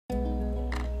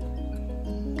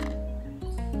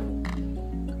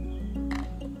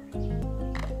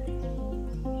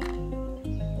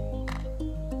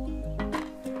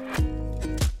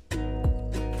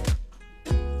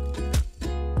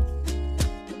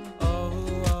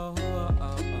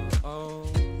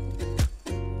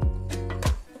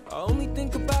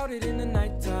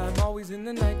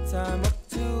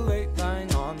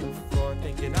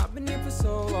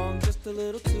a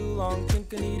little too long.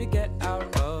 Think I need to get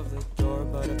out of the door,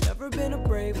 but I've never been a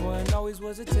brave one, always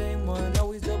was a tame one.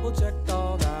 Always double checked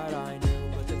all that I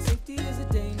knew, but that safety is a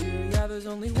danger. Yeah, there's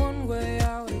only one way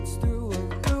out, it's through, oh,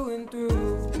 through and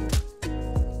through.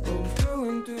 Oh, through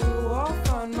and through, I'll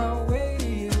find my way to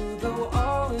you, though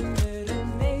I'll admit it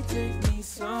may take me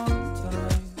some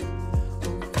time.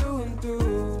 Oh, through and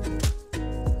through.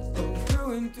 Oh,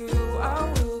 through and through,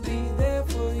 I will be there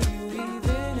for you,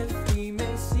 even if we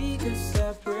may seek a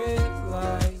separate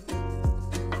life.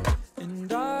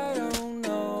 And I don't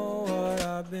know what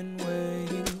I've been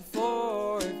waiting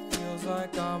for. It feels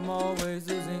like I'm always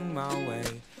losing my way.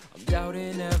 I'm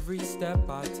doubting every step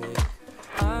I take.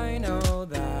 I know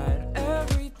that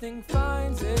everything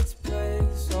finds its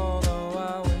place, although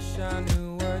I wish I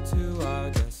knew where to. I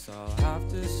guess I'll have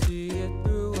to see it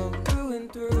through, oh, through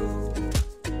and through.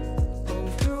 Oh,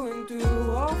 through and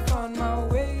through, I'll find my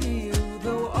way to you,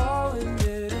 though I'll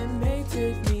admit it may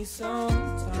take me some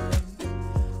time.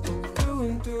 Oh, through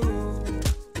and through.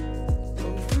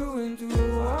 Oh, through and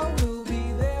through, I will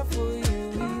be there for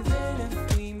you, even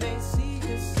if we may seek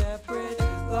a separate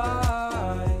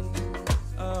life.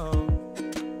 Oh.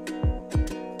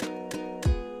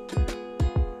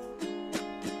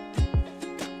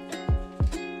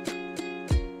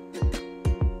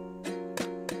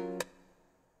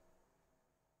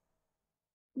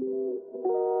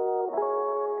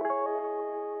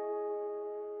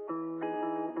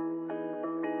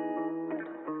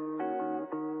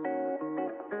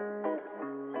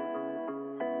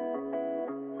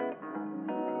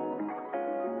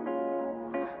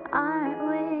 Aren't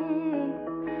we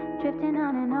drifting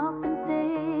on an open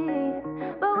sea?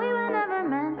 But we were never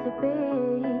meant to be.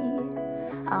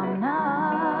 Oh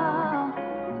no.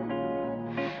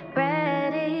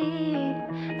 Ready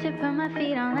to put my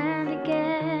feet on land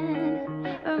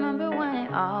again. Remember when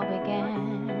it all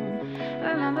began.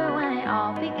 Remember when it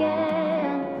all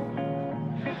began.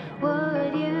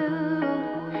 Would you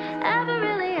ever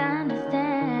really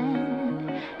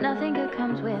understand? Nothing good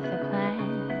comes with a plan.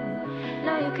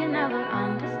 No, you can never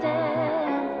understand.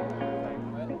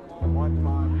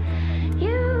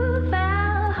 You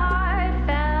fell hard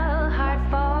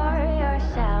for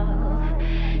yourself.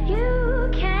 You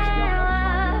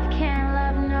can't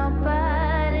love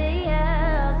nobody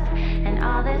else. And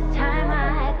all this time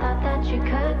I thought that you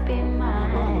could be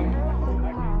mine.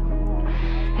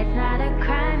 It's not a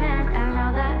crime and I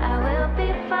know that I will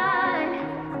be fine.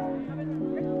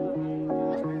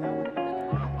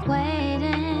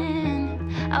 Waiting,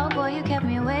 oh boy, you kept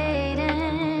me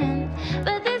waiting.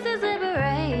 But this is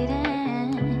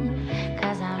liberating,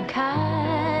 'cause I'm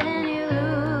cutting you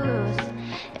loose.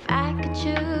 If I could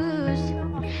choose,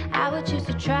 I would choose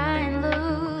to try and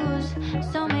lose.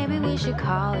 So maybe we should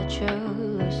call it truth.